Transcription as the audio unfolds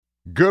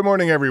Good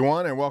morning,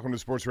 everyone, and welcome to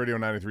Sports Radio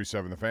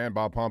 93.7 The Fan.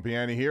 Bob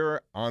Pompiani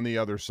here. On the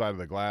other side of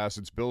the glass,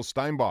 it's Bill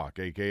Steinbach,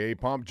 a.k.a.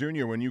 Pomp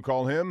Jr. When you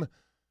call him,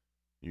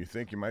 you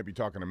think you might be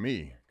talking to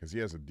me because he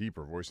has a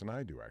deeper voice than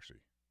I do, actually.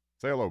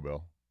 Say hello,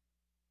 Bill.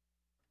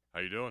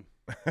 How you doing?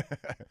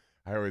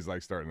 I always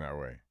like starting that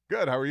way.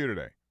 Good. How are you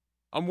today?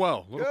 I'm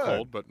well. A little Good.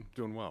 cold, but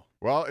doing well.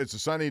 Well, it's a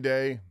sunny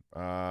day.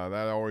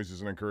 That always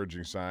is an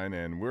encouraging sign,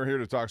 and we're here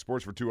to talk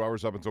sports for 2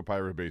 hours up until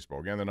Pirate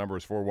Baseball. Again, the number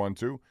is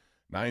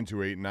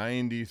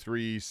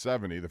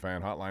 412-928-9370. The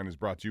Fan Hotline is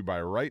brought to you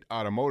by Wright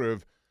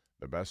Automotive,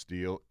 the best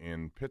deal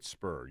in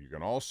Pittsburgh. You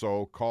can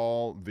also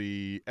call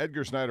the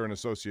Edgar Snyder and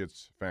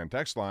Associates Fan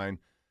Text line.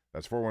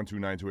 That's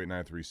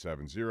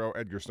 412-928-9370.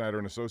 Edgar Snyder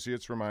and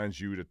Associates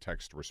reminds you to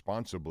text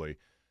responsibly.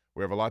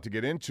 We have a lot to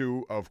get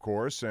into, of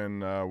course,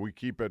 and we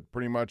keep it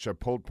pretty much a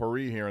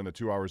potpourri here in the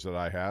 2 hours that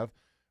I have.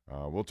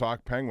 We'll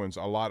talk Penguins,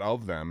 a lot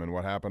of them, and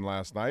what happened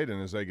last night,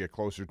 and as they get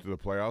closer to the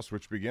playoffs,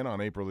 which begin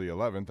on April the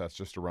 11th, that's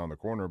just around the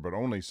corner, but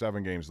only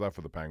 7 games left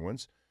for the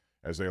Penguins,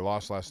 as they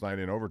lost last night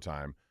in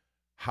overtime.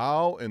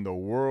 How in the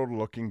world,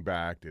 looking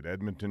back, did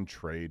Edmonton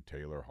trade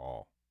Taylor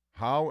Hall?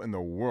 How in the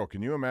world?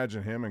 Can you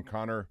imagine him and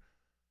Connor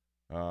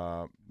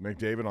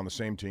McDavid on the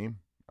same team?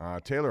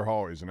 Taylor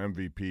Hall is an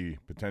MVP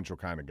potential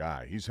kind of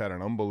guy. He's had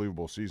an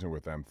unbelievable season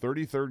with them.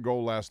 33rd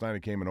goal last night.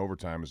 It came in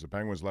overtime as the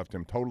Penguins left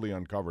him totally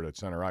uncovered at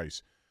center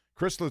ice.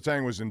 Chris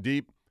Letang was in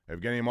deep.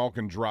 Evgeny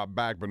Malkin dropped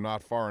back, but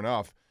not far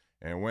enough.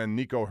 And when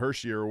Nico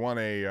Hershier won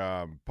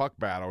a puck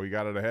battle, he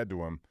got it ahead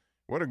to him.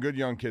 What a good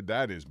young kid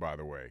that is, by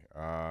the way.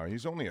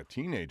 He's only a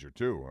teenager,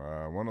 too.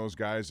 One of those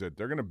guys that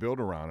they're going to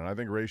build around. And I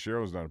think Ray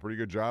Shero's done a pretty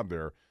good job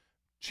there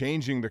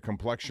changing the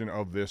complexion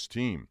of this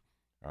team.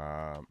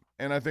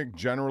 And I think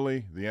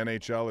generally the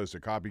NHL is a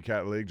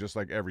copycat league, just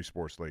like every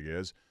sports league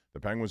is. The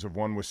Penguins have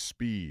won with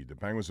speed. The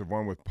Penguins have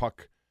won with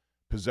puck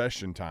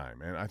possession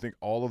time. And I think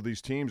all of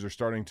these teams are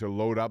starting to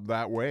load up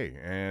that way.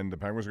 And the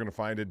Penguins are going to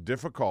find it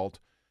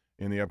difficult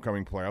in the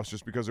upcoming playoffs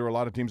just because there are a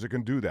lot of teams that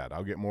can do that.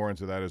 I'll get more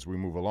into that as we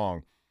move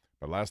along.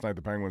 But last night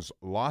the Penguins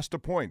lost a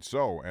point.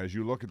 So as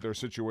you look at their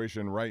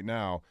situation right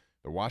now,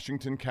 the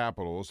Washington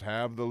Capitals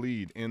have the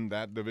lead in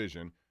that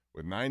division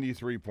with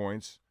 93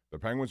 points. The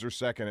Penguins are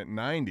second at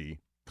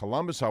 90.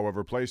 Columbus,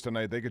 however, plays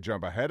tonight. They could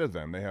jump ahead of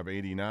them. They have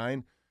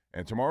 89.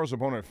 And tomorrow's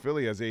opponent,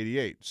 Philly, has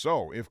 88.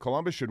 So if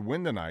Columbus should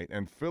win tonight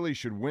and Philly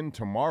should win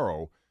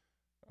tomorrow,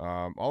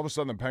 all of a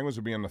sudden the Penguins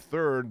would be in the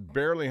third,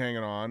 barely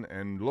hanging on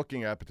and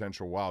looking at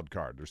potential wild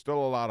card. There's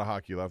still a lot of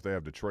hockey left. They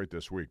have Detroit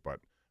this week.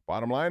 But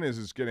bottom line is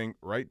it's getting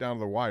right down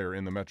to the wire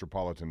in the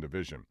Metropolitan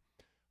Division.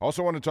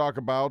 Also want to talk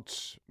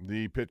about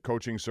the Pitt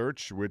coaching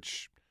search,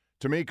 which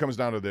to me comes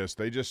down to this.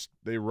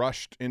 They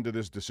rushed into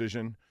this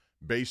decision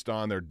based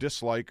on their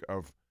dislike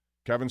of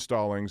Kevin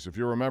Stallings. If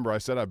you remember, I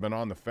said I've been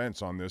on the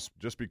fence on this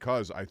just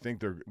because I think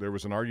there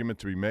was an argument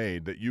to be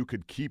made that you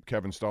could keep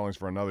Kevin Stallings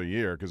for another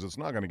year because it's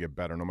not going to get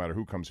better no matter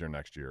who comes here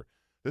next year.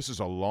 This is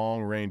a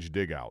long-range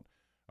dig-out.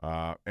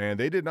 And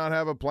they did not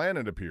have a plan,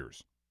 it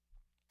appears.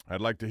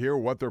 I'd like to hear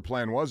what their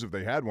plan was if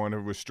they had one. If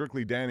it was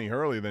strictly Danny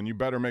Hurley, then you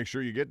better make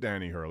sure you get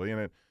Danny Hurley.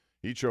 And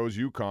he chose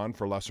UConn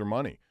for lesser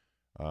money.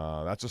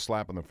 That's a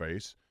slap in the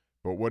face.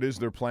 But what is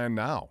their plan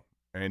now?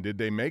 And did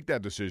they make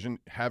that decision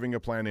having a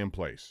plan in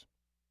place?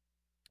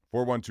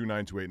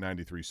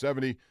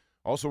 412-928-9370.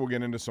 Also, we'll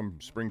get into some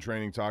spring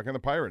training talk on the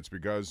Pirates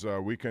because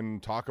we can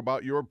talk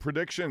about your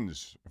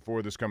predictions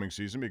for this coming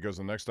season because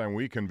the next time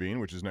we convene,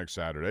 which is next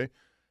Saturday,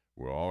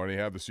 we'll already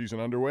have the season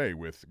underway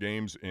with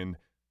games in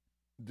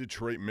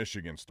Detroit,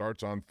 Michigan.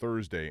 Starts on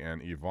Thursday,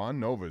 and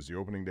Ivan Nova is the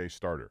opening day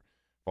starter,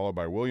 followed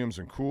by Williams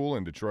and Kuhl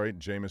in Detroit.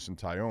 Jamison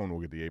Tyone will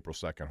get the April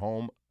 2nd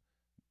home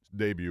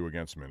debut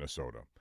against Minnesota.